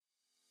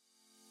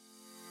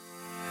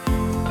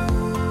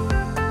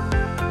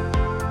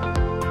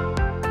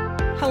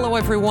Hello,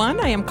 everyone.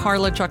 I am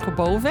Carla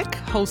Jakubovic,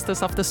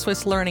 hostess of the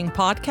Swiss Learning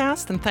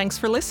Podcast, and thanks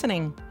for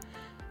listening.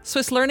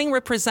 Swiss Learning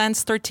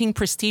represents 13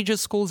 prestigious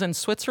schools in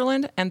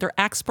Switzerland, and they're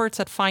experts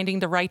at finding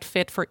the right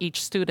fit for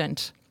each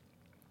student.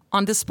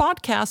 On this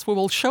podcast, we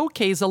will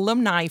showcase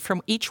alumni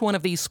from each one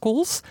of these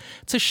schools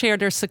to share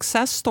their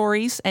success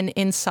stories and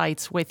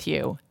insights with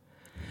you.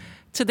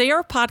 Today,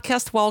 our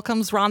podcast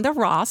welcomes Rhonda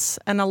Ross,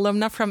 an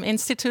alumna from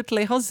Institut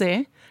Le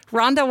Rosey.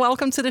 Rhonda,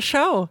 welcome to the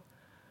show.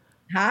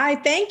 Hi,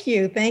 thank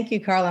you. Thank you,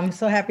 Carla. I'm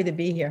so happy to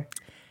be here.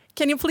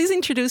 Can you please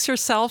introduce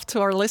yourself to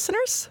our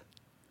listeners?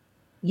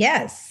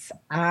 Yes,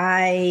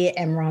 I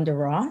am Rhonda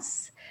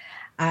Ross.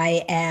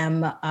 I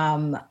am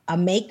a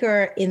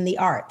maker in the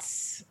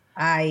arts.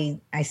 I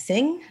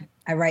sing,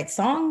 I write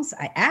songs,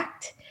 I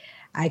act,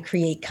 I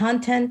create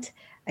content,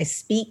 I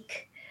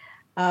speak.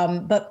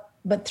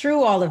 But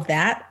through all of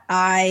that,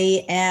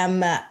 I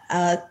am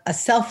a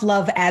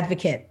self-love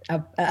advocate,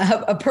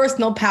 a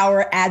personal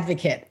power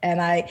advocate,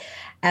 and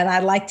I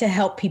like to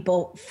help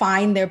people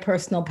find their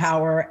personal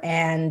power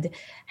and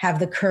have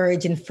the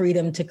courage and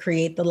freedom to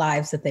create the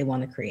lives that they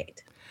want to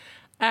create.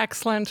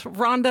 Excellent.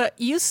 Rhonda,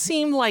 you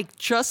seem like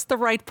just the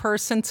right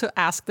person to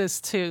ask this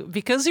to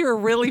because you're a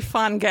really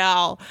fun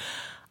gal.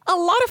 A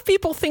lot of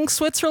people think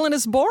Switzerland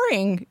is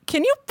boring.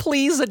 Can you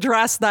please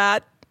address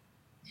that?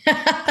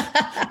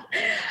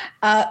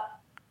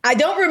 I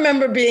don't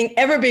remember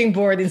ever being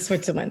bored in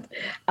Switzerland.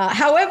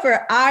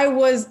 However, I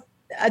was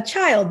a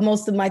child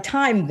most of my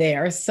time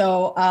there.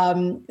 So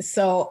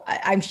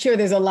I'm sure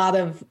there's a lot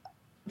of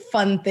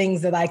fun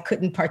things that I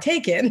couldn't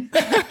partake in.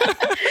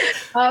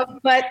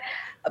 But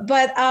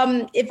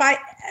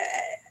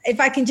if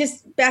I can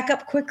just back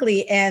up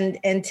quickly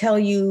and tell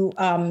you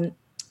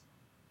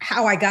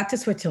how I got to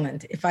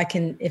Switzerland, if I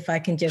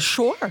can just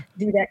Sure.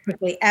 do that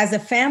quickly. As a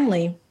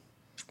family,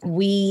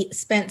 we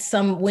spent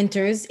some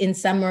winters in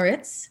St.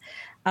 Moritz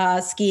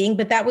skiing,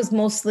 but that was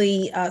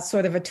mostly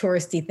sort of a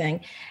touristy thing.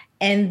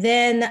 And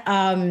then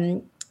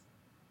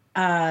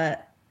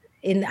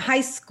in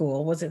high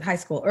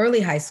school,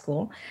 early high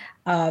school,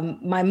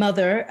 my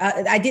mother,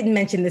 I didn't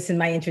mention this in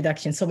my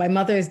introduction. So my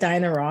mother is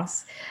Rhonda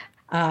Ross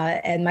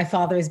and my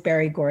father is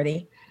Barry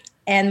Gordy.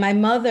 And my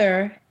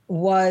mother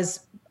was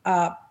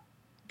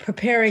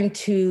preparing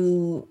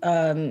to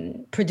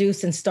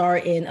produce and star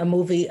in a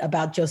movie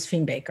about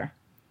Josephine Baker.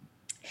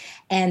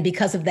 And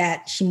because of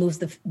that, she moved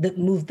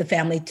the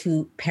family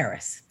to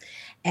Paris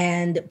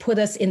and put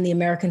us in the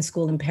American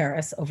school in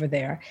Paris over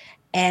there.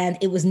 And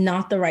it was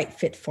not the right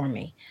fit for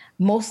me,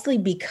 mostly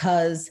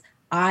because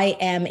I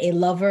am a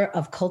lover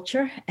of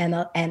culture and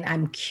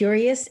I'm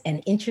curious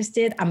and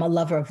interested. I'm a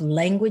lover of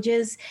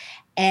languages.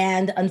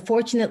 And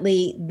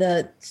unfortunately,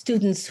 the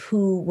students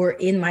who were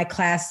in my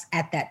class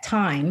at that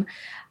time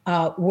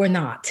were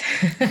not.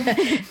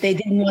 They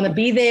didn't want to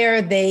be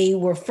there. They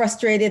were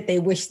frustrated. They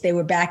wished they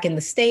were back in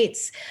the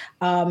States.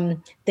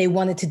 They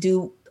wanted to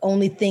do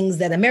only things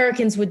that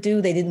Americans would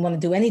do. They didn't want to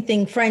do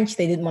anything French.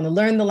 They didn't want to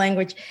learn the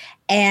language.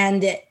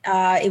 And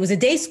it was a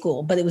day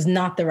school, but it was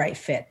not the right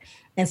fit.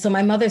 And so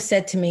my mother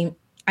said to me,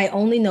 I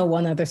only know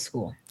one other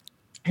school,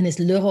 and it's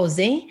Le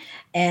Rosey,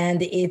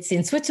 and it's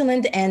in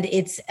Switzerland, and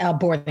it's a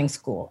boarding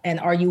school. And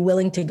are you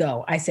willing to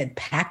go? I said,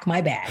 pack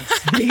my bags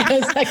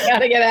because I got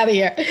to get out of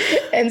here.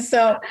 And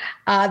so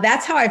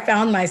that's how I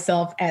found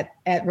myself at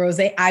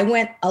Rosey. I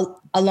went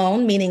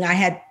alone, meaning I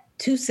had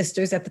two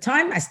sisters at the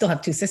time. I still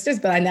have two sisters,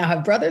 but I now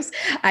have brothers.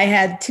 I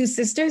had two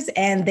sisters,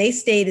 and they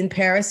stayed in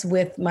Paris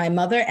with my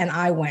mother, and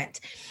I went.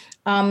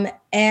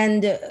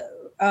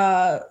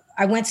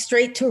 I went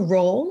straight to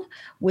Rolle,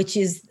 which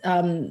is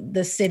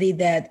the city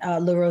that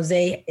Le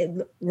Rosey.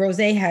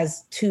 Rosey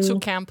has two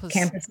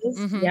campuses.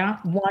 Mm-hmm. Yeah,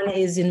 one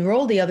is in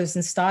Rolle, the other's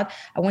in Stade.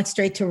 I went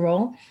straight to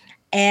Rolle.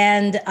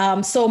 And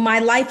so my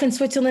life in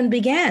Switzerland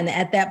began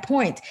at that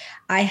point.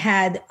 I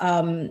had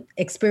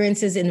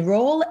experiences in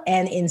Rolle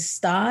and in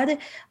Stade,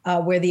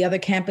 where the other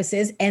campus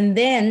is. And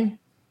then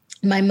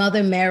my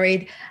mother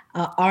married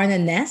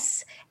Arne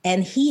Ness,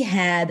 and he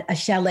had a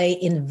chalet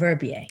in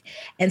Verbier.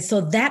 And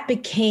so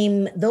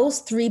those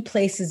three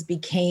places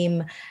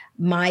became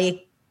my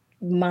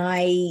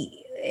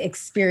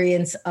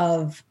experience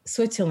of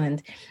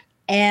Switzerland.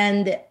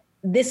 And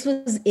this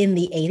was in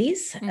the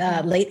 80s,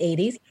 mm-hmm. Late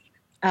 80s.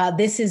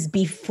 This is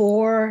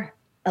before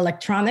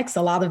electronics,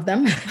 a lot of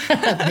them,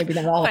 maybe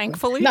not all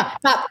Thankfully. of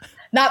them.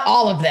 Not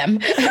all of them,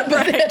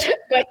 Right.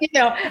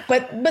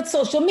 but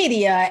social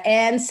media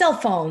and cell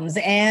phones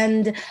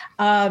and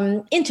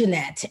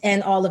internet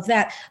and all of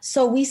that.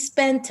 So we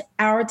spent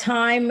our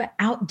time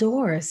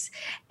outdoors,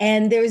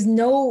 and there's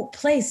no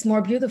place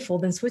more beautiful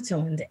than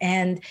Switzerland.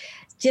 And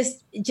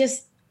just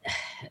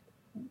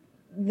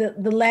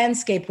the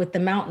landscape with the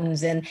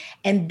mountains and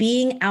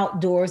being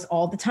outdoors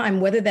all the time,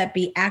 whether that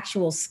be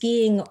actual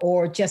skiing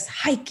or just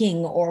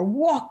hiking or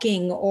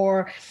walking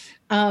or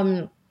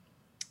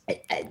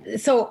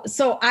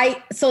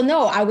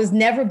no, I was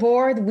never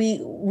bored.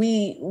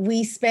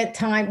 We spent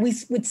time. We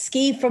would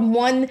ski from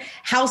one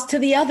house to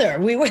the other.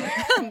 We would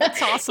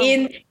That's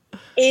awesome.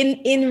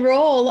 in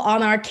Rolle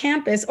on our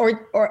campus,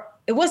 or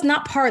it was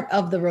not part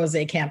of the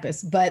Rosey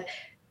campus, but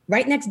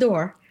right next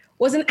door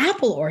was an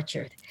apple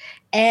orchard.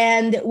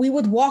 And we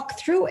would walk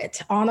through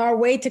it on our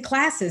way to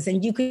classes,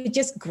 and you could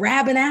just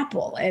grab an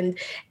apple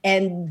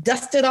and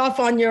dust it off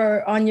on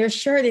your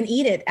shirt and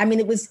eat it. I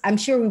mean, I'm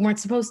sure we weren't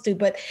supposed to,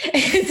 but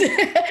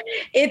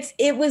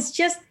it was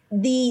just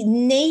the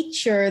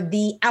nature,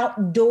 the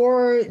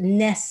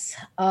outdoorness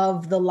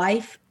of the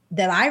life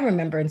that I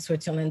remember in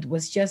Switzerland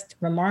was just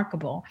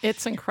remarkable.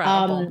 It's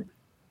incredible.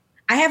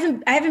 I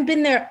haven't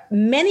been there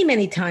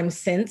many times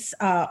since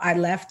I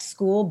left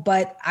school,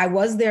 but I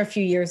was there a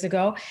few years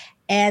ago.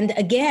 And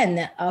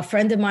again, a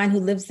friend of mine who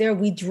lives there,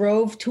 we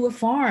drove to a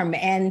farm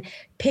and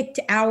picked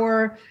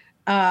our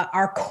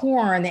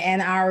corn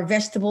and our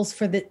vegetables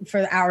for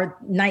our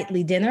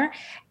nightly dinner,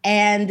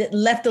 and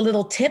left a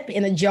little tip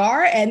in a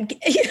jar. And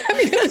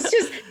it was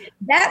just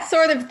that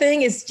sort of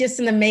thing is just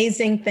an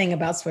amazing thing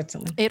about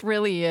Switzerland. It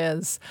really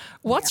is.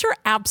 What's your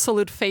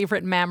absolute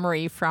favorite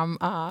memory from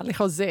Le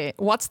Rosey?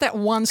 What's that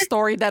one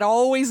story that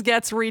always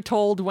gets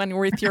retold when you're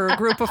with your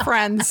group of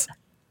friends?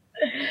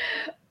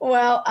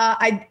 Well,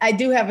 I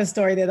do have a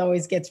story that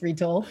always gets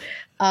retold.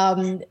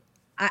 There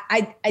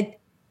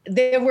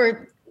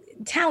were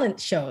talent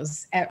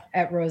shows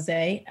at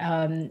Rosey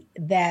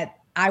that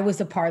I was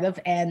a part of,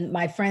 and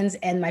my friends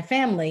and my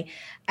family.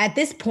 At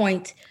this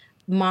point,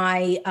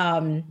 my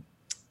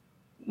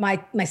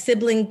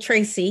sibling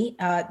Tracy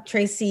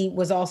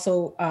was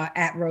also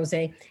at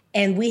Rosey,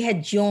 and we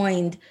had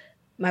joined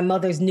my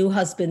mother's new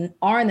husband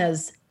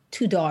Arna's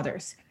two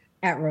daughters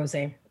at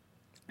Rosey.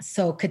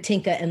 So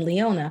Katinka and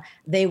Leona,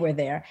 they were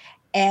there.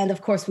 And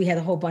of course, we had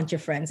a whole bunch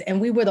of friends,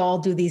 and we would all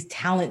do these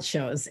talent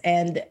shows.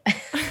 And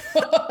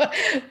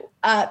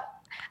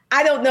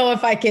I don't know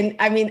if I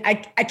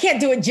can't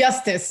do it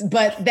justice,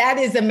 but that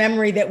is a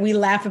memory that we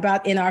laugh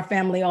about in our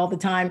family all the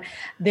time.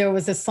 There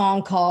was a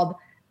song called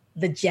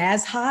The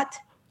Jazz Hot.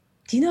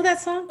 Do you know that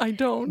song? I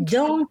don't.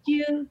 Don't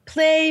you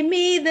play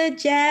me the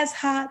jazz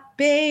hot,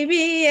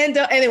 baby. And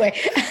anyway,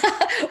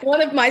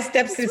 one of my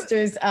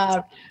stepsisters,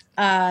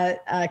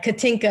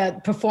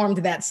 Katinka, performed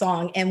that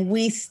song, and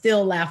we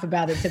still laugh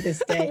about it to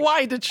this day.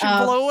 Why did she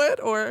blow it?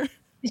 Or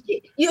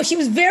she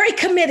was very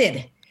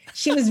committed.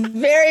 She was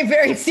very,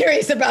 very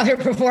serious about her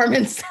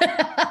performance.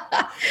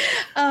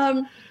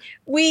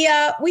 We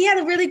had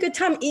a really good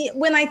time.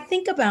 When I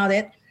think about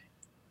it,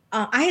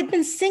 I had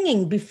been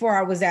singing before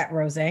I was at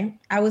Rosey.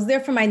 I was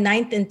there for my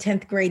 9th and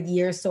 10th grade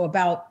years, so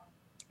about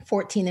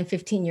 14 and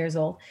 15 years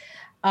old.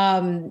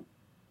 I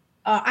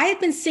had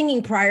been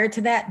singing prior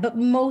to that, but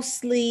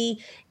mostly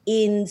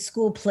in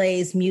school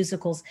plays,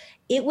 musicals.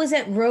 It was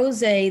at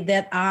Rosey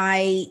that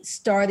I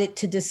started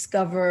to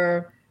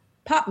discover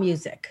pop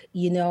music,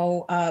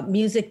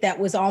 music that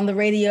was on the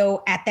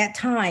radio at that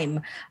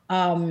time.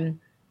 I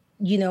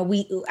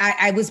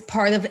was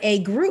part of a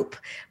group.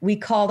 We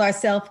called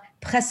ourselves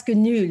Presque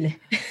Nul.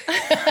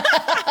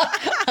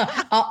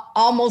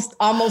 almost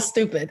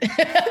stupid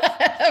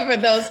for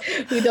those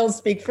who don't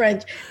speak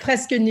French.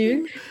 Presque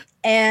Nul.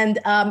 And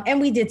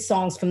we did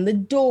songs from The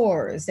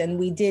Doors, and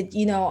we did,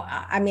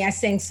 I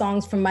sang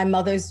songs from my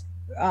mother's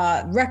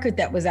record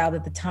that was out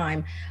at the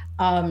time.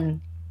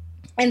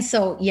 And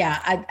so,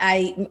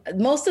 I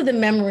most of the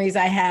memories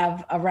I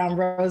have around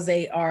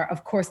Rosey are,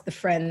 of course, the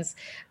friends,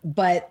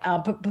 but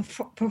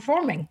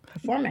performing.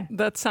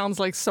 That sounds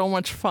like so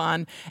much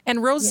fun. And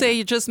Rosey,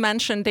 you just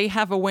mentioned they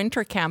have a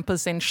winter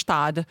campus in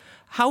Stade.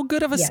 How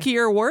good of a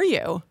skier were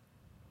you?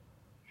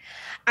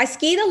 I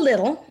skied a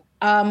little.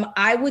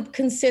 I would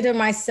consider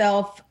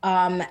myself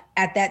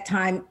at that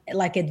time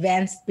like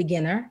advanced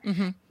beginner,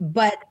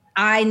 but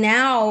I'm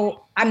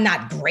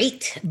not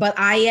great, but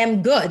I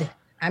am good.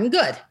 I'm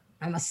good.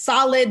 I'm a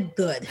solid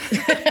good.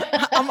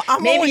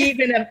 Maybe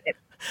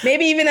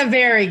even a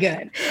very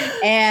good.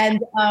 And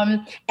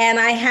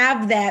I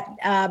have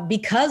that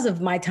because of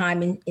my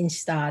time in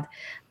Stade.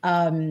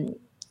 It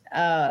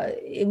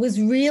was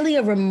really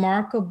a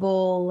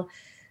remarkable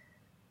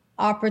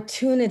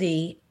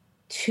opportunity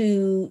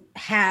to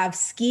have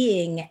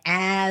skiing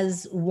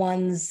as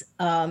one's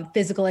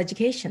physical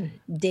education,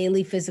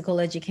 daily physical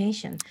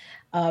education.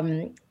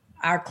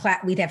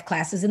 We'd have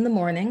classes in the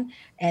morning,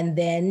 and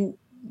then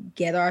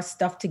get our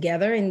stuff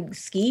together and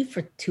ski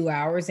for 2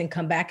 hours and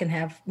come back and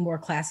have more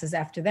classes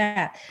after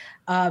that.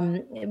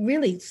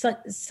 Really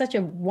such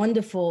a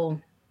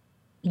wonderful,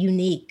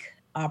 unique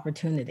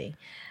opportunity.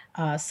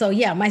 My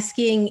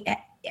skiing,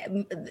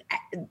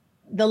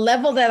 the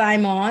level that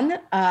I'm on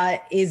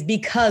is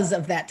because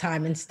of that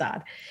time in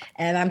Stade.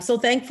 And I'm so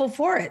thankful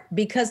for it,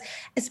 because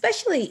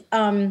especially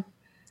in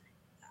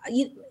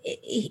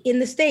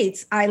the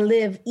States, I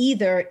live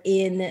either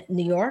in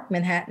New York,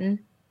 Manhattan,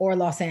 or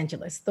Los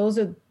Angeles. Those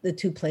are the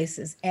two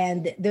places.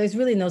 And there's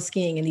really no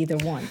skiing in either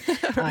one.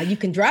 You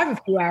can drive a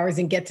few hours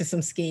and get to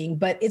some skiing,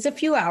 but it's a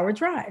few hour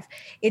drive.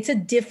 It's a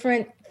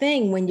different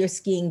thing when you're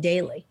skiing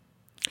daily.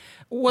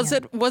 Was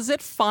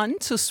it fun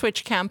to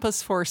switch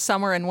campus for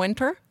summer and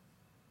winter?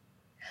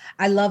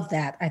 I love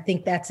that. I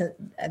think that's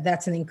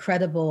an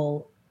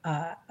incredible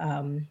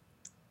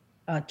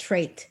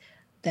trait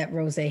that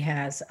Rosey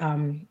has.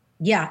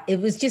 Yeah, it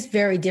was just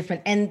very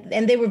different.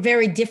 And they were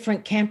very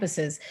different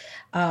campuses.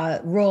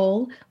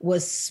 Roll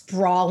was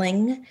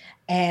sprawling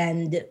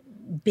and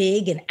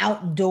big and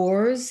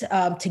outdoors.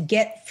 To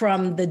get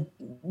from the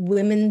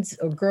women's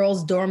or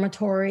girls'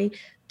 dormitory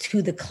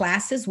to the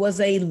classes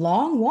was a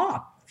long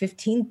walk,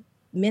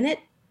 15-minute,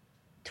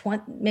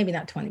 20, maybe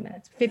not 20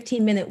 minutes,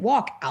 15-minute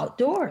walk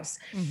outdoors.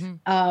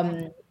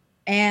 Mm-hmm.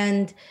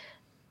 And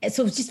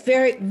so it was just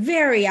very,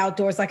 very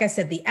outdoors. Like I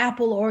said, the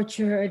apple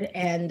orchard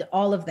and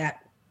all of that.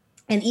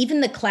 And even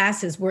the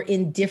classes were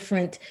in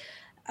different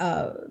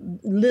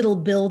little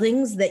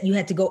buildings that you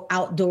had to go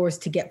outdoors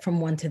to get from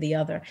one to the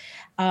other.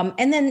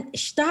 And then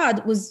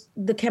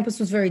the campus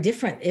was very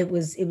different. It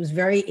was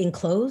very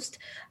enclosed,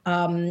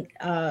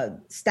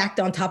 stacked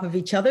on top of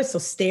each other. So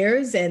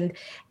stairs and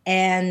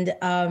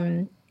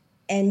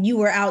you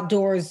were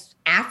outdoors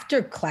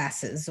after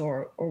classes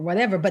or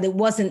whatever, but it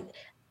wasn't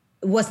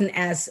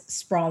as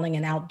sprawling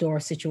an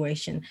outdoor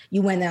situation.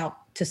 You went out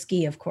to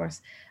ski, of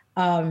course.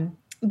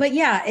 But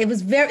yeah, they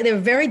were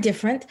very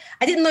different.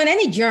 I didn't learn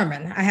any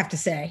German, I have to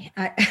say.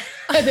 I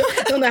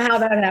don't know how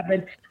that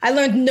happened. I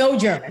learned no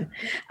German.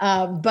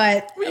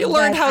 But you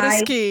learned how to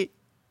ski.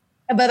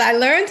 But I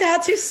learned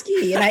how to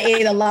ski, and I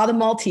ate a lot of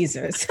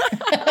Maltesers.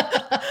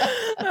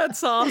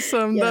 That's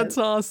awesome. Yes. That's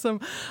awesome.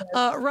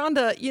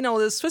 Rhonda,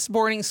 the Swiss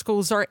boarding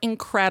schools are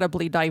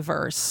incredibly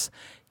diverse.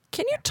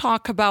 Can you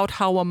talk about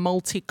how a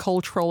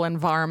multicultural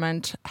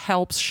environment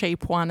helps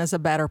shape one as a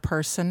better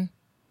person?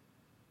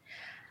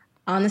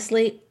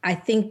 Honestly, I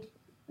think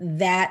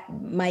that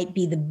might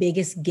be the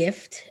biggest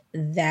gift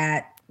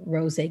that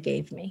Rosey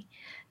gave me.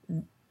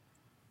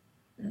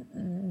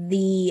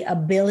 The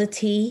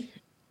ability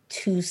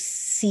to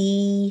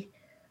see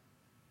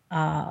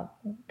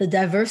the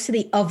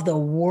diversity of the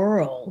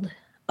world.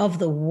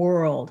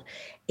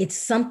 It's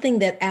something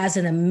that as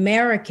an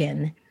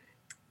American,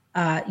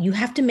 you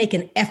have to make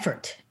an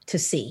effort to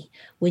see.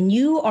 When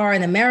you are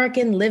an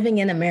American living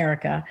in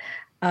America,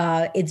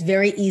 it's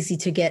very easy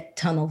to get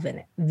tunnel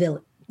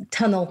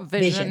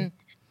vision.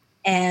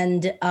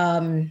 And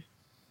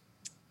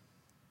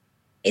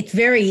it's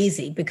very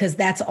easy because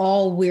that's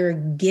all we're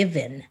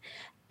given.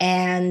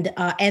 And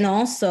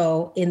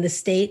also in the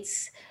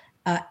States,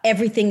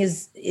 everything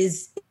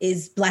is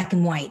black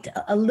and white.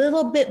 A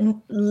little bit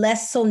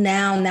less so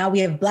now. Now we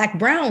have black,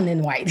 brown,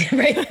 and white,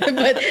 right?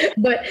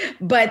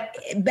 but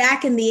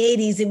back in the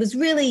 80s, it was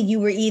really you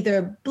were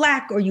either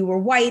black or you were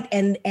white,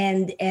 and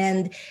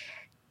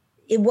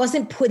it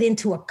wasn't put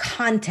into a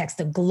context,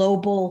 a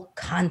global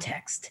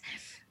context.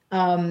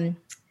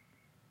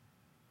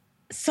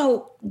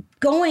 So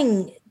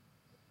going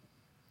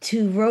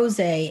to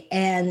Rosey,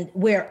 and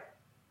where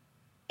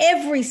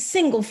every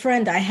single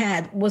friend I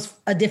had was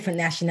a different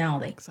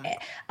nationality, exactly.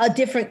 A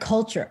different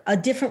culture, a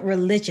different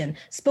religion,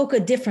 spoke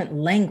a different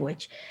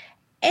language,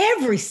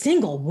 every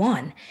single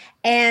one.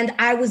 And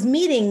I was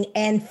meeting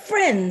and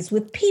friends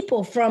with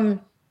people from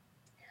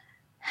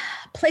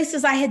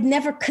places I had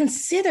never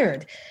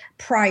considered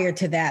prior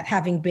to that,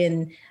 having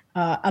been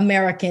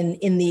American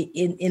in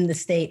the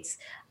States.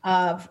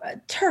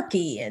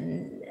 Turkey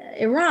and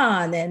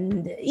Iran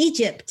and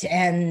Egypt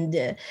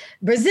and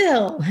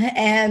Brazil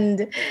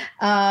and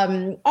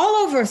all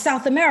over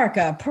South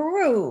America,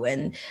 Peru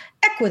and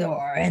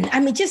Ecuador, and I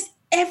mean just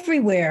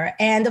everywhere,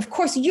 and of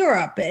course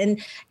Europe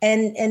and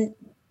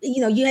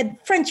you had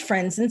French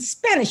friends and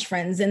Spanish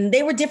friends, and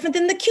they were different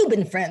than the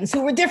Cuban friends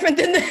who were different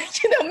than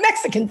the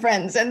Mexican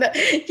friends, and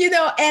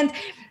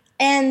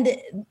and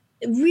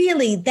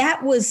really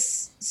that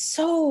was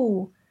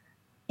so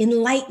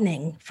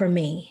enlightening for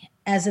me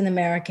as an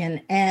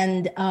American,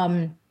 and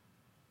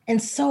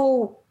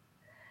so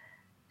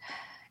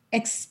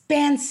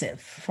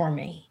expansive for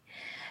me,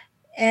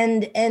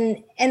 and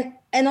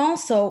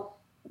also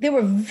there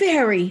were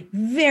very,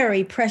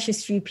 very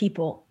precious few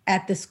people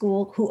at the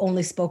school who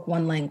only spoke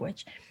one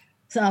language.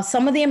 So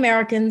some of the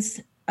Americans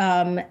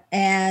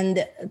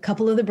and a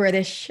couple of the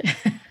British,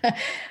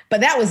 but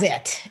that was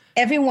it.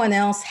 Everyone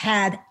else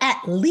had at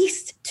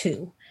least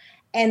two,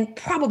 and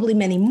probably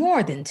many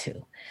more than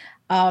two.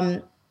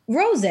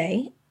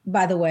 Rosey,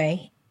 by the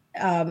way,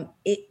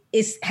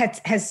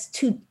 has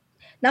two.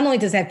 Not only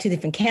does it have two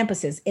different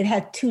campuses, it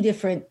had two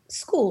different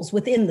schools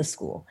within the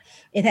school.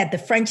 It had the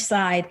French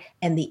side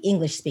and the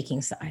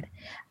English-speaking side.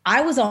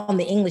 I was on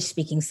the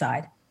English-speaking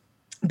side,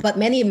 but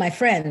many of my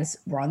friends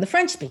were on the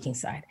French-speaking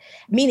side,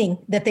 meaning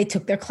that they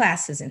took their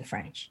classes in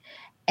French.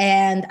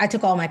 And I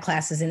took all my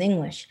classes in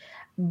English.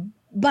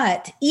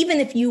 But even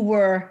if you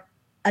were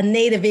a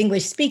native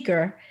English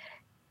speaker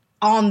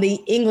on the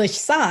English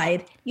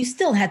side, you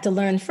still had to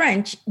learn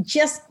French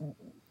just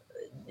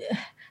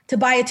to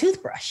buy a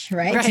toothbrush,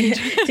 right?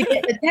 to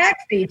get a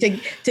taxi,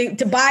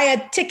 to buy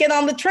a ticket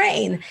on the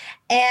train.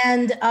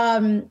 And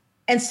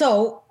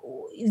so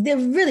there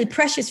were really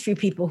precious few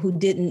people who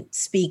didn't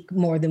speak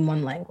more than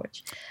one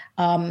language.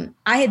 I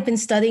had been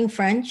studying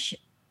French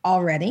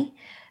already,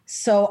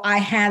 so I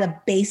had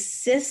a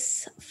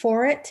basis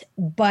for it,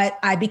 but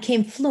I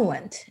became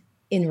fluent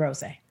in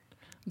Rosey.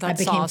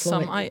 That's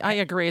awesome. I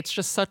agree. It's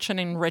just such an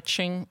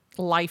enriching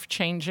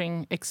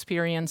life-changing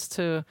experience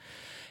to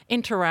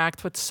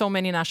interact with so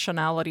many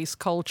nationalities,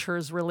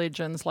 cultures,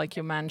 religions, like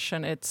you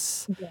mentioned.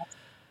 It's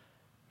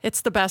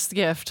the best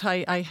gift.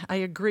 I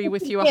agree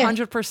with you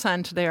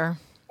 100% there.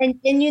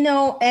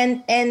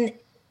 And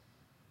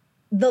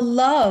the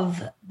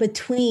love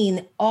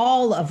between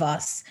all of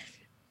us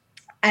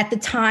at the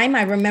time,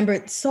 I remember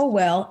it so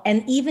well.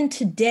 And even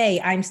today,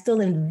 I'm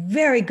still in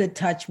very good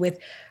touch with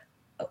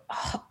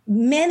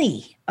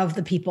many of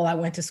the people I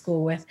went to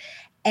school with.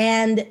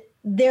 And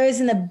there is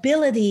an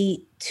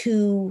ability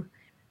to,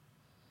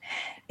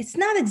 it's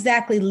not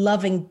exactly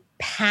loving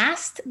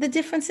past the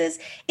differences,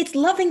 it's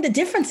loving the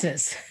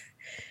differences.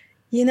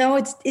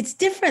 It's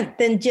different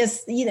than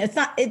just,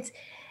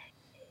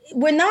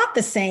 we're not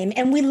the same.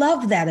 And we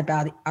love that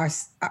about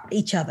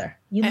each other.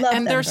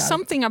 And there's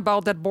something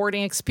about that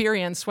boarding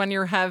experience when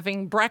you're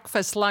having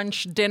breakfast,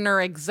 lunch, dinner,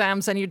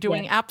 exams, and you're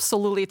doing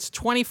absolutely, it's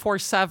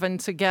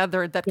 24/7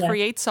 together that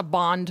creates a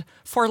bond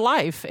for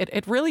life.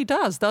 It really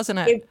does, doesn't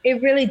it?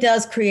 It really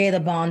does create a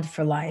bond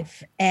for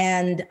life.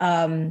 And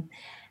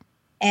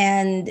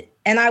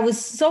I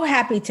was so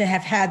happy to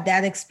have had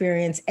that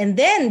experience and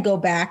then go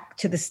back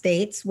to the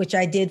States, which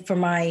I did for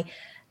my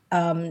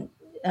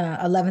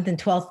 11th and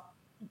 12th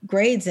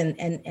grades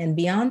and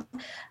beyond,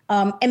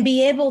 and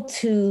be able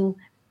to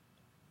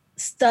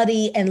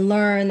study and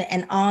learn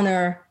and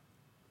honor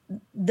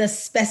the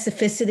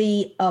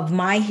specificity of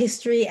my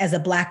history as a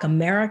Black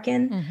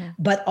American,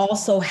 but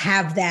also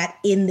have that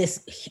in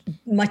this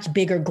much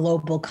bigger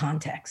global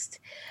context.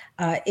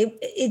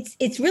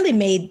 It's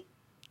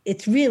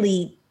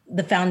really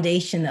the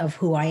foundation of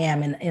who I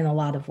am in a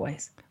lot of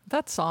ways.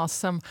 That's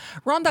awesome.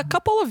 Rhonda, a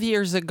couple of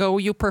years ago,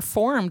 you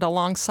performed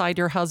alongside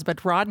your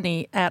husband,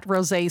 Rodney, at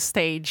Rosey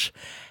stage.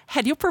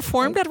 Had you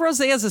performed at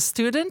Rosey as a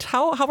student?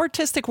 How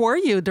artistic were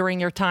you during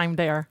your time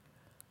there?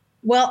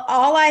 Well,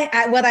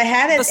 what I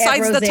had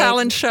besides at Rosey, the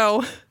talent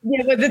show.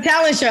 Yeah, with the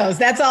talent shows.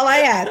 That's all I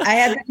had. I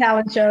had the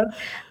talent shows.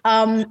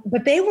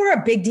 But they were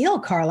a big deal,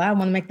 Carla. I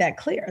want to make that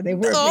clear. They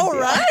were a big deal.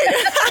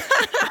 Right.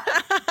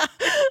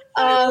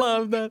 I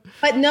love that.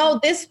 But no,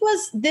 this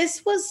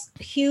was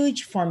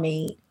huge for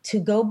me to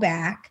go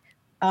back.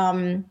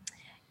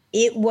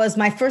 It was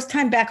my first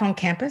time back on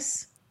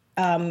campus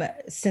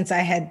since I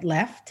had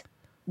left,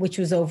 which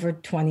was over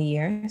 20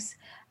 years.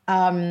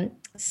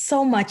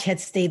 So much had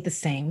stayed the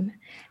same.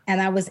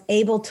 And I was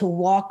able to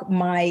walk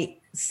my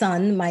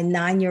son, my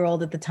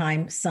 9-year-old at the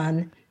time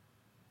son,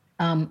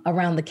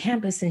 around the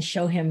campus and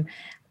show him,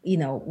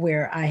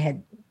 where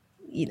I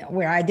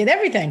did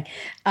everything.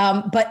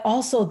 But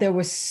also there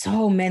were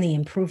so many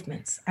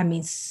improvements. I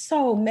mean,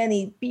 so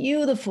many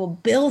beautiful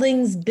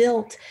buildings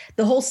built.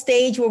 The whole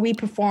stage where we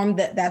performed,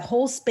 that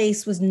whole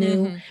space was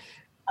new.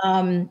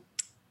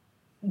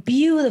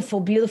 Beautiful,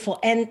 beautiful.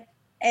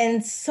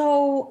 And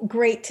so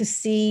great to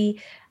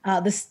see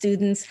the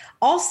students.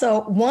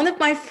 Also, one of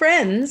my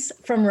friends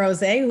from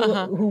Rosey,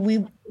 who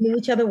we knew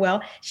each other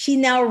well, she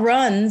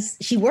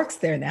works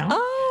there now.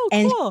 Oh,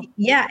 cool.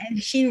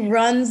 And she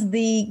runs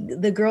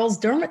the girls'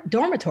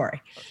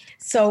 dormitory.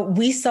 So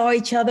we saw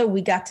each other,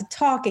 we got to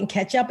talk and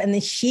catch up, and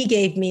then she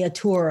gave me a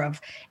tour of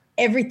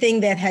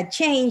everything that had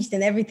changed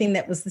and everything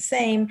that was the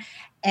same.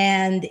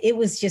 And it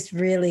was just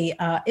really,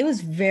 it was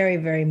very,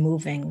 very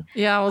moving.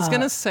 Yeah, I was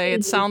going to say,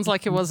 it sounds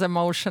like it was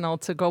emotional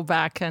to go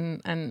back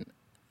and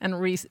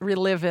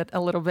relive it a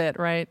little bit,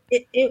 right?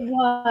 It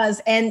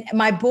was. And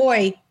my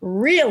boy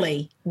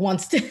really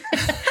wants to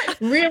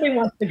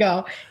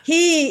go.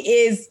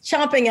 He is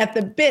chomping at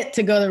the bit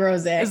to go to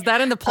Rosey. Is that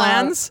in the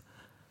plans?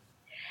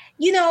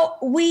 We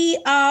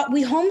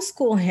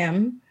homeschool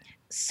him.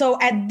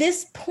 So at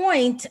this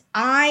point,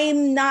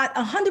 I'm not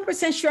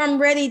 100% sure I'm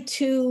ready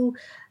to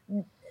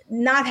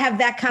not have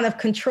that kind of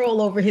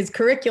control over his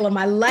curriculum.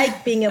 I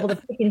like being able to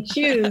pick and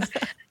choose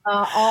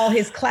all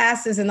his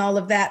classes and all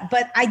of that.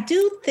 But I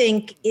do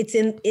think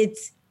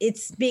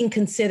it's being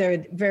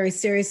considered very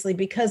seriously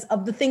because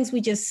of the things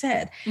we just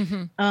said,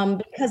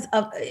 because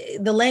of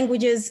the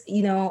languages,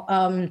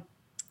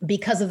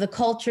 because of the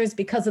cultures,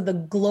 because of the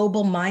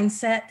global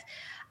mindset.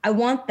 I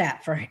want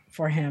that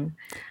for him.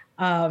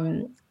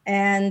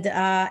 And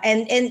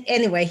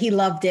anyway, he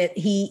loved it.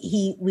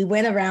 We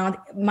went around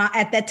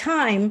at that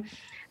time.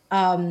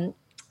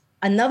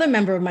 Another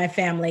member of my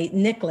family,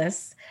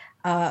 Nicholas,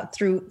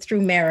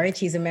 through marriage,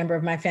 he's a member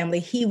of my family.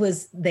 He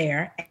was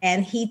there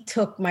and he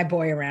took my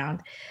boy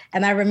around.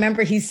 And I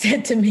remember he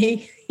said to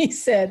me,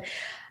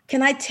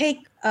 can I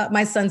take,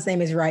 my son's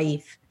name is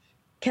Raif.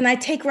 Can I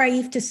take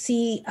Raif to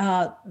see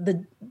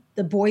the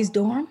boys'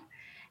 dorm?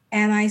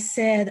 And I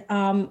said,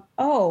 but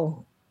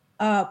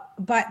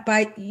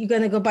you're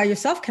going to go by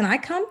yourself? Can I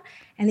come?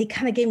 And he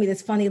kind of gave me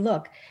this funny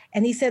look.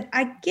 And he said,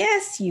 I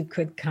guess you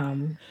could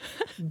come.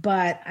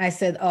 But I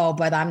said,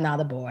 but I'm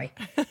not a boy.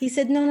 He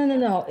said,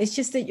 no. It's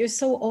just that you're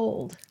so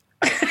old.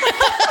 And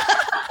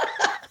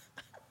I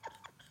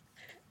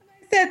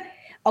said,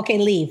 okay,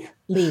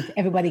 leave.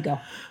 Everybody go.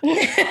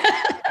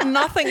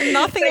 Nothing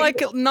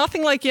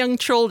like young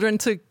children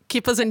to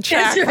keep us in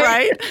check,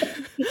 right?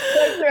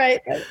 That's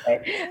right.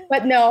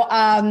 But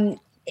no,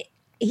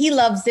 he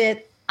loves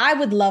it. I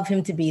would love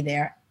him to be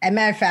there. As a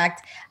matter of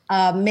fact,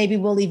 maybe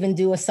we'll even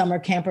do a summer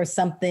camp or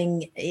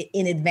something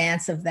in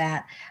advance of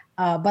that.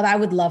 But I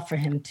would love for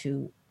him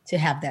to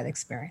have that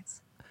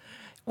experience.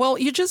 Well,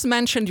 you just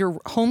mentioned your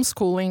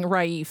homeschooling,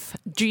 Raif.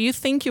 Do you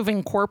think you've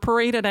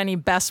incorporated any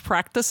best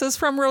practices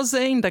from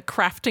Rosey in the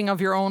crafting of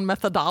your own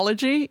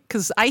methodology?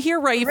 Because I hear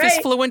Raif is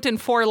fluent in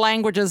 4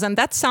 languages, and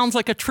that sounds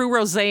like a true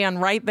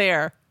Rosean right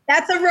there.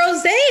 That's a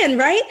Rosean,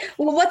 right?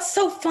 Well, what's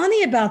so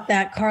funny about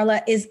that,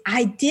 Carla, is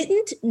I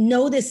didn't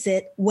notice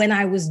it when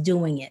I was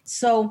doing it.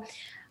 So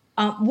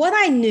what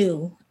I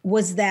knew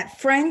was that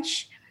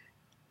French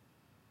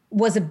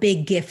was a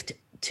big gift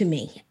to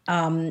me.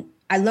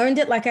 I learned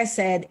it, like I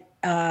said,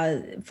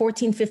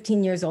 14,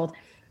 15 years old.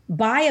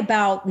 By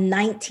about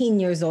 19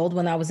 years old,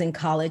 when I was in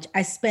college,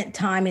 I spent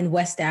time in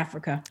West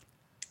Africa.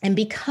 And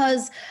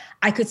because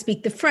I could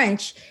speak the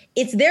French,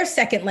 it's their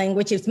second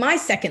language, it's my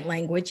second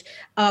language,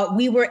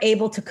 we were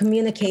able to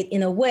communicate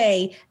in a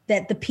way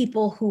that the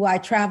people who I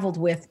traveled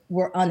with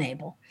were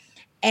unable.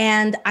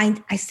 And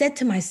I said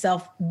to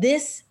myself,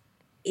 this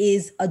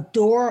is a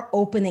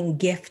door-opening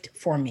gift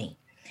for me.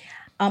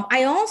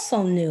 I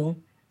also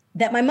knew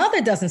that my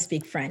mother doesn't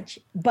speak French,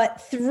 but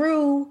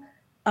through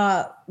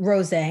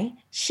Rosey,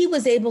 she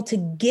was able to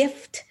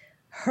gift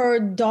her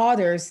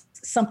daughters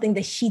something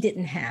that she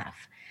didn't have.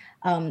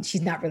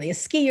 She's not really a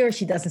skier.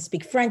 She doesn't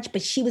speak French,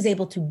 but she was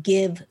able to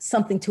give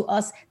something to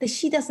us that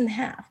she doesn't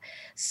have.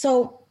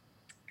 So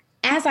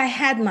as I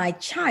had my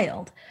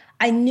child,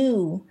 I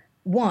knew,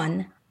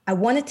 one, I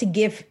wanted to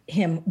give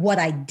him what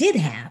I did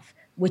have,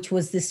 which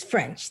was this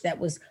French that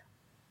was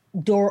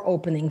door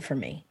opening for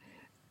me.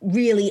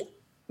 Really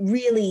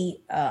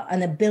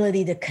an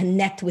ability to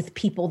connect with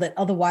people that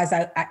otherwise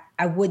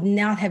I would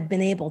not have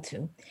been able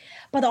to.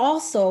 But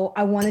also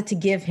I wanted to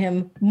give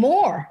him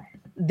more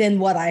than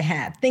what I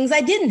had, things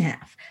I didn't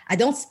have. I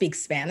don't speak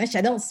Spanish,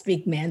 I don't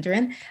speak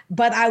Mandarin,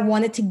 but I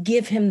wanted to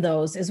give him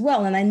those as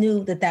well. And I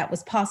knew that that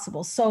was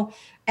possible. So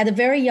at a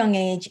very young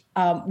age,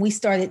 we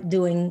started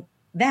doing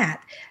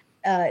that.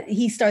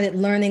 He started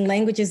learning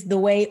languages the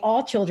way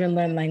all children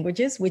learn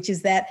languages, which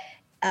is that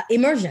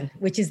immersion,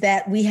 which is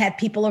that we had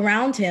people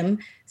around him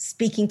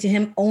speaking to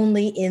him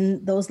only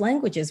in those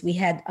languages. We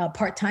had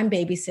part-time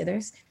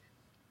babysitters,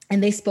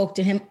 and they spoke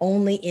to him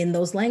only in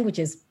those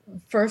languages.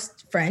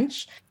 First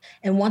French,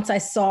 and once I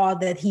saw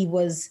that he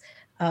was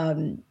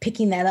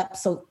picking that up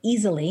so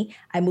easily,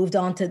 I moved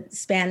on to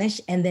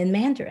Spanish and then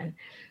Mandarin.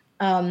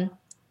 And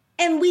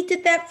we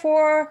did that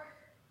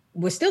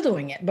we're still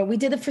doing it, but we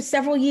did it for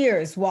several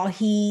years while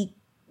he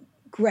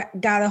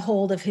got a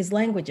hold of his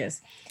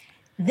languages.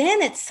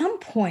 Then at some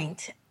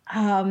point,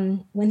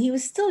 when he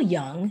was still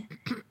young,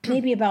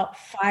 maybe about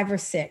 5 or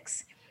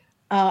 6,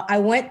 I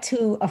went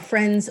to a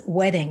friend's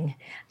wedding.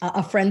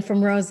 A friend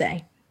from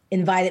Rosey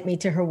invited me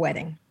to her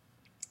wedding.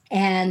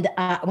 And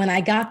when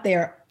I got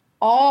there,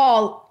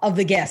 all of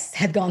the guests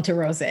had gone to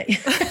Rosey.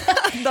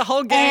 The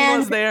whole gang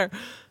was there.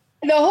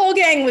 The whole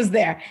gang was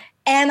there.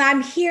 And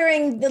I'm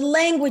hearing the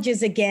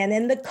languages again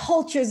and the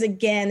cultures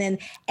again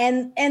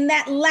and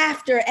that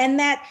laughter and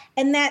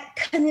that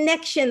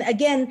connection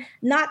again,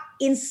 not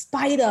in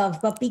spite of,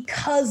 but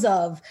because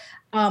of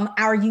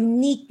our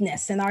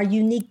uniqueness and our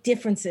unique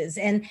differences.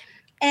 And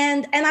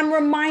I'm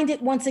reminded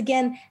once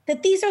again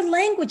that these are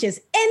languages.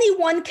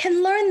 Anyone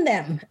can learn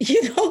them,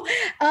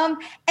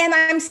 and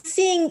I'm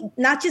seeing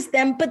not just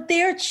them, but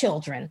their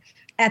children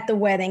at the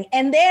wedding,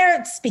 and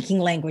they're speaking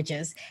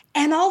languages.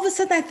 And all of a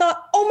sudden I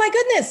thought, oh my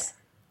goodness,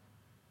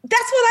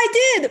 that's what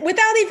I did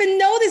without even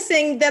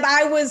noticing that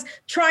I was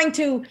trying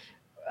to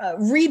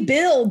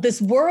rebuild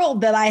this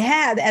world that I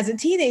had as a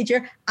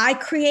teenager. I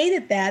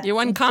created that. You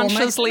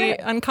unconsciously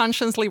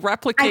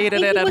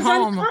replicated it at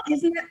home.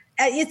 Isn't it?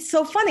 It's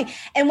so funny.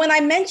 And when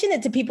I mention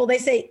it to people, they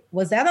say,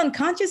 was that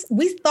unconscious?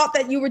 We thought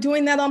that you were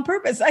doing that on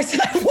purpose. I said,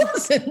 I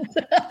wasn't.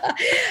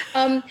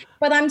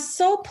 But I'm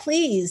so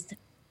pleased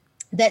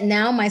that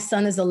now my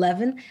son is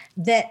 11,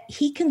 that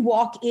he can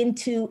walk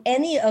into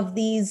any of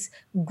these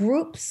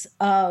groups,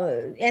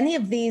 any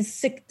of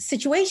these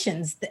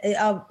situations,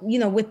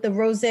 with the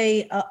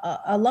Rosey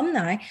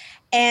alumni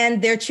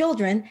and their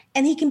children,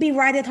 and he can be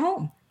right at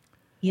home.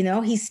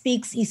 He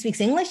speaks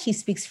English, he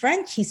speaks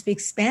French, he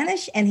speaks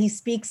Spanish, and he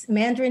speaks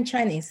Mandarin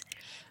Chinese.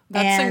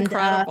 That's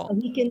incredible.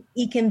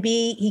 He can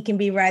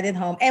be right at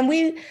home. And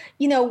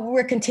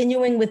we're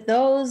continuing with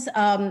those.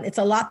 It's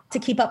a lot to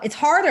keep up. It's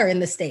harder in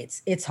the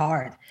States. It's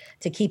hard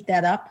to keep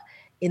that up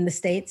in the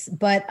States,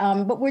 but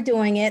we're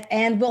doing it,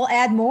 and we'll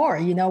add more.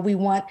 We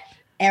want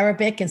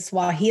Arabic and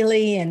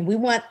Swahili, and we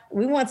want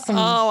some.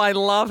 Oh, I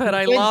love it.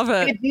 I love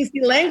it.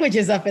 Juicy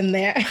languages up in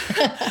there.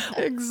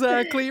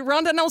 Exactly.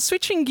 Rhonda, now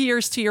switching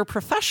gears to your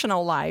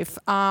professional life,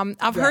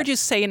 I've heard you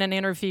say in an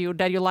interview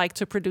that you like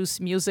to produce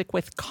music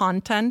with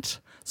content,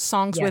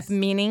 songs with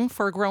meaning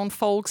for grown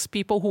folks,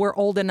 people who are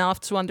old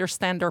enough to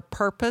understand their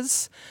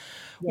purpose.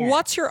 Yes.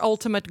 What's your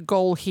ultimate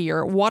goal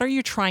here? What are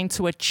you trying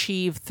to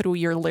achieve through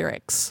your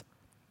lyrics?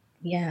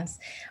 Yes.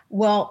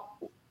 Well,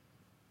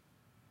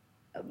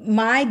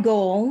 my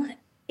goal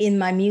in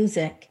my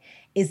music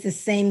is the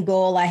same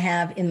goal I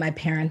have in my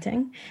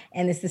parenting,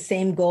 and it's the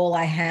same goal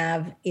I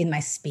have in my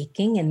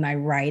speaking, in my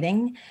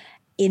writing,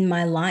 in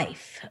my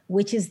life,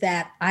 which is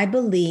that I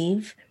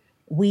believe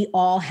we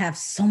all have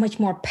so much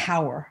more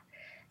power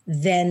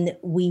than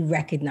we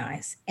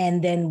recognize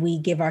and then we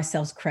give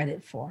ourselves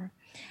credit for.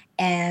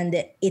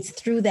 And it's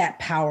through that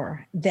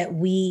power that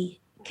we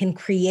can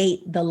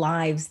create the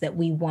lives that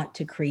we want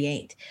to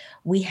create.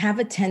 We have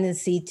a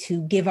tendency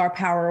to give our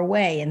power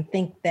away and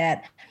think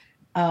that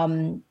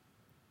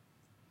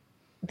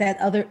that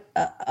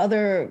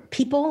other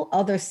people,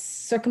 other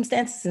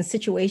circumstances and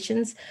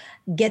situations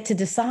get to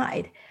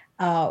decide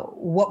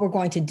what we're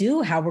going to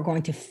do, how we're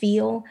going to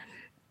feel,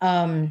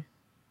 and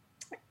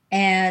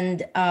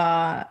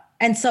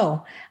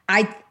so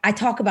I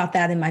talk about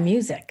that in my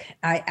music.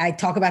 I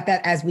talk about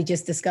that, as we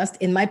just discussed,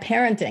 in my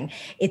parenting.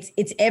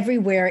 It's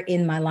everywhere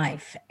in my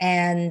life,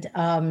 and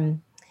I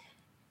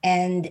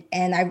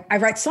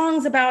write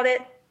songs about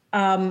it.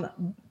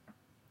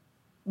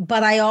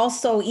 But I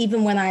also,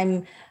 even when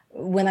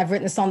I've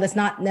written a song that's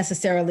not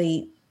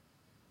necessarily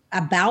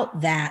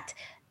about that,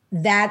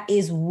 that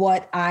is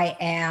what I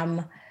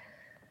am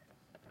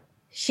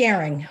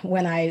sharing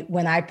when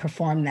I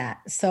perform that.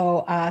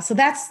 So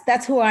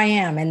that's who I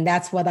am, and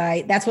that's what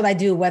I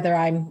do, whether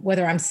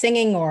I'm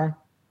singing or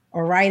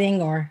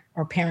writing or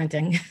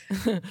parenting.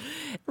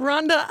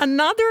 Rhonda,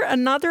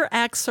 another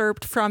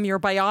excerpt from your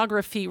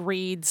biography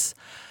reads,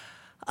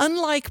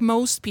 "Unlike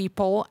most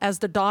people, as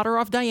the daughter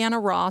of Diana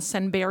Ross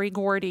and Berry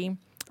Gordy,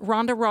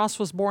 Rhonda Ross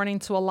was born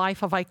into a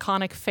life of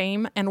iconic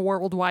fame and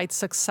worldwide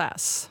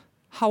success.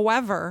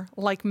 However,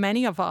 like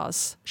many of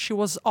us, she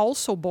was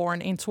also born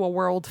into a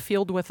world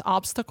filled with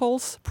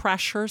obstacles,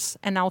 pressures,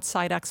 and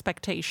outside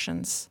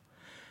expectations.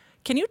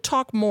 Can you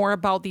talk more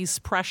about these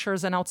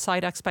pressures and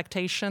outside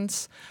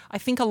expectations? I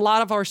think a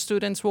lot of our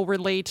students will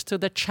relate to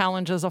the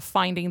challenges of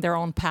finding their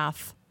own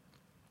path."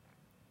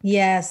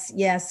 Yes.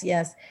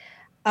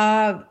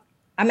 I'm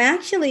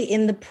actually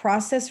in the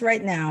process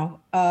right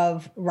now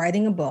of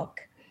writing a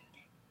book.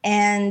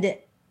 And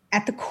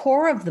at the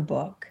core of the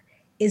book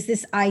is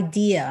this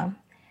idea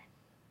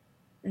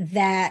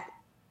that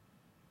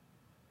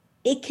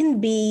it can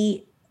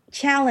be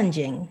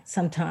challenging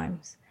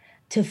sometimes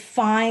to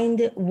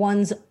find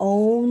one's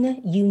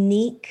own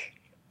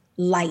unique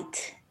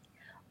light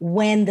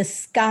when the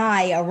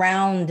sky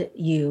around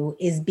you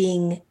is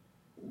being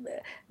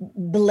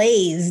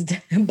blazed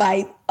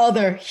by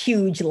other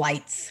huge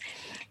lights.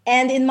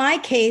 And in my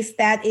case,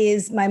 that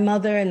is my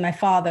mother and my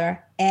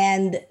father,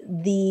 and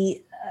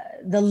the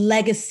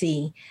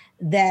legacy,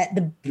 that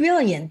the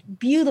brilliant,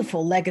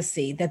 beautiful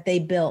legacy that they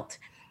built.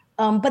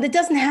 But it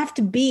doesn't have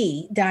to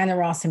be Diana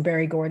Ross and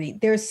Berry Gordy.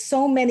 There's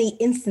so many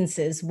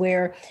instances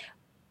where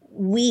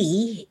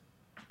we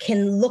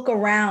can look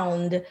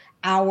around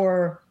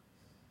our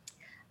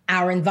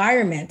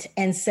environment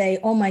and say,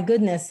 oh my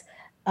goodness,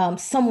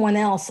 someone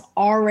else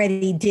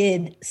already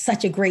did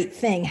such a great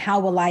thing.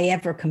 How will I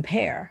ever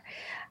compare?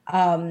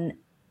 And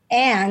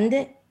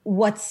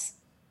what's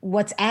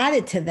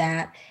added to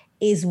that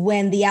is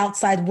when the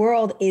outside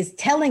world is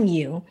telling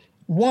you,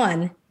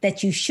 one,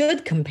 that you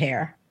should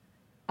compare,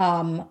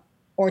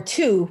 or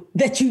two,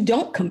 that you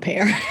don't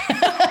compare.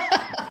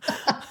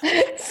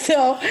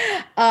 So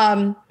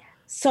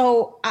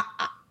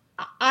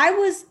I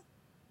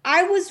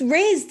was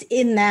raised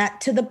in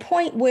that, to the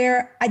point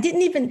where I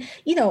didn't even,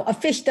 a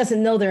fish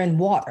doesn't know they're in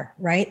water,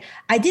 right?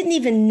 I didn't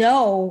even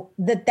know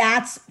that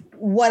that's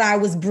what I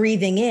was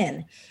breathing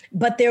in.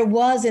 But there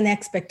was an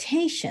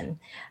expectation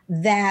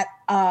that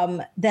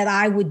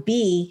I would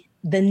be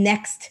the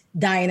next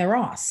Diana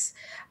Ross.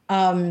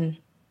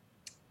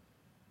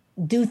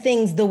 Do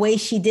things the way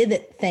she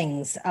did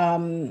things,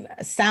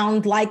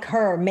 sound like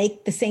her,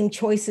 make the same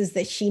choices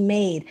that she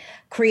made,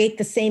 create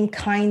the same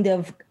kind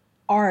of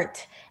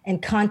art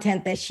and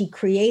content that she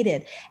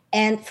created.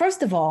 And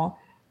first of all,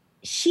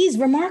 she's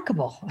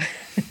remarkable.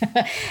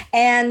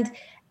 And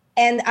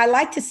I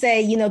like to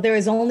say, there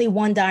is only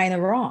one Diana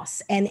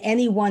Ross, and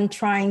anyone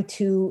trying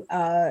to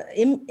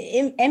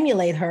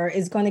emulate her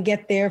is going to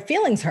get their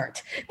feelings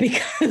hurt,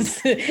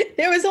 because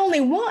there is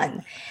only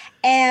one.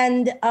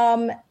 And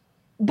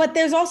but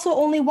there's also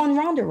only one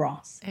Rhonda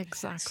Ross.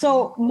 Exactly.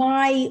 So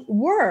my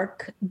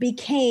work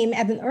became,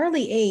 at an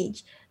early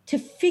age, to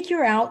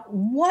figure out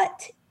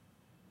what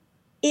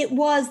it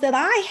was that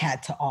I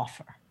had to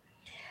offer.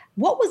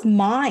 What was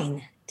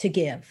mine to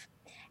give?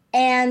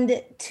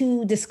 And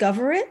to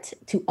discover it,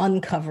 to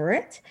uncover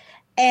it,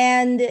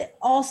 and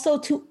also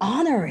to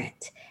honor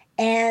it,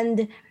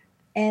 and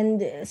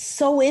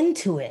sew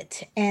into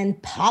it,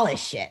 and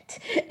polish it,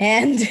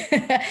 and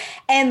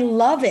and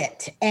love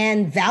it,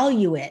 and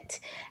value it,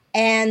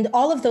 and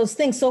all of those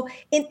things. So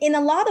in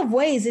a lot of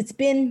ways, it's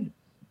been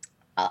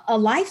a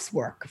life's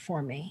work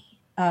for me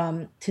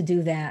to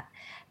do that.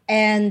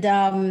 And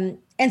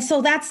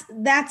so that's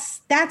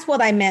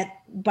what I meant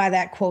by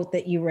that quote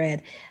that you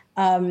read.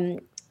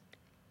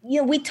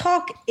 We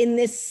talk in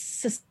this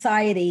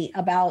society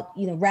about,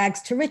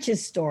 rags to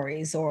riches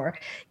stories, or,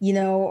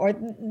 or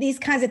these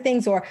kinds of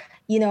things, or,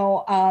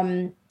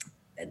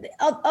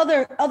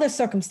 other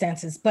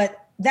circumstances,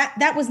 but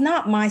that was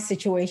not my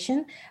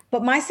situation.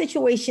 But my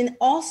situation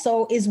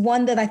also is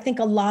one that I think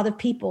a lot of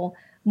people,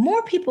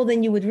 more people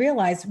than you would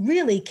realize,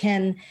 really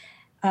can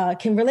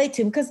relate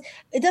to, because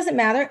it doesn't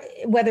matter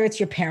whether it's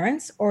your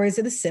parents, or is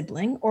it a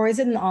sibling, or is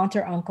it an aunt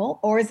or uncle,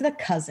 or is it a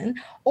cousin,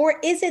 or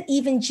is it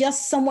even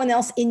just someone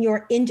else in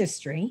your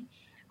industry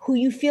who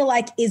you feel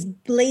like is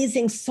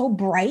blazing so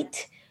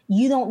bright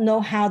you don't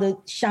know how to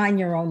shine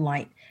your own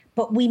light.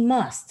 But we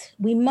must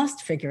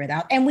figure it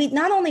out. And we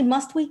not only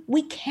must,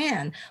 we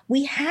can.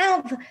 We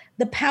have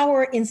the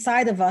power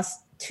inside of us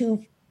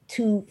to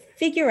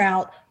figure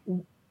out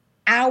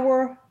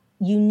our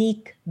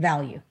unique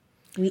value.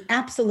 We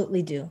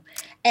absolutely do.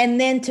 And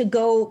then to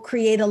go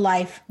create a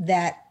life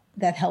that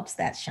helps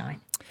that shine.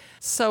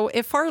 So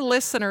if our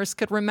listeners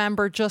could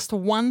remember just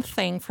one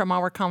thing from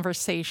our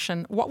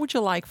conversation, what would you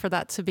like for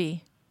that to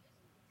be?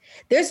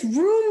 There's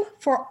room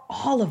for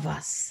all of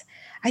us.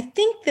 I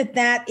think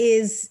that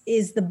is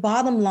the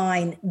bottom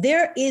line.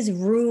 There is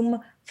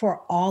room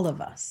for all of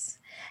us.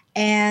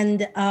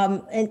 And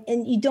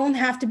you don't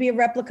have to be a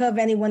replica of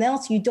anyone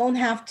else. You don't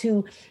have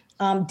to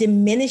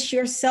diminish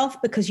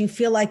yourself because you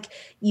feel like,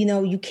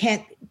 you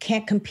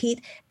can't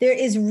compete. There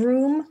is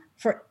room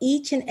for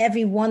each and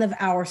every one of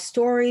our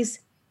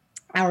stories,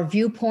 our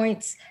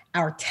viewpoints,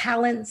 our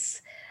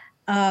talents,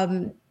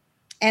 and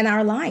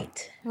our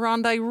light.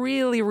 Rhonda, I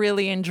really,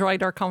 really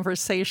enjoyed our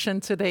conversation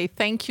today.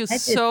 Thank you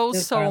so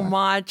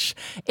much.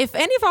 If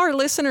any of our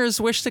listeners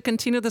wish to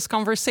continue this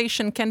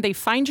conversation, can they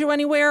find you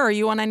anywhere? Are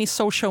you on any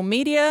social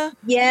media?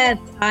 Yes,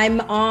 I'm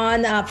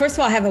on, first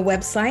of all, I have a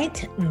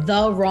website,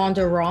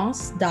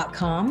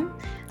 therhondaross.com.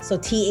 So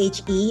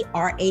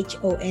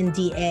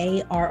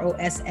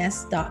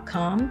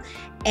TheRhondaRoss.com.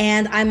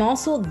 And I'm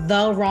also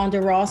The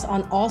Rhonda Ross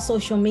on all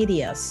social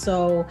media.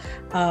 So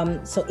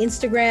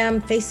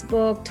Instagram,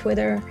 Facebook,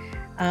 Twitter,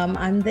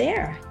 I'm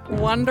there.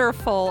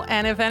 Wonderful.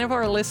 And if any of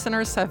our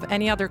listeners have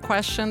any other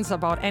questions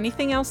about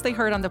anything else they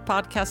heard on the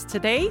podcast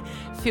today,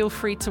 feel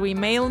free to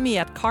email me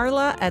at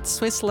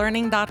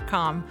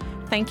carla@swisslearning.com.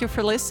 Thank you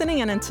for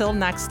listening, and until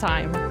next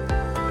time.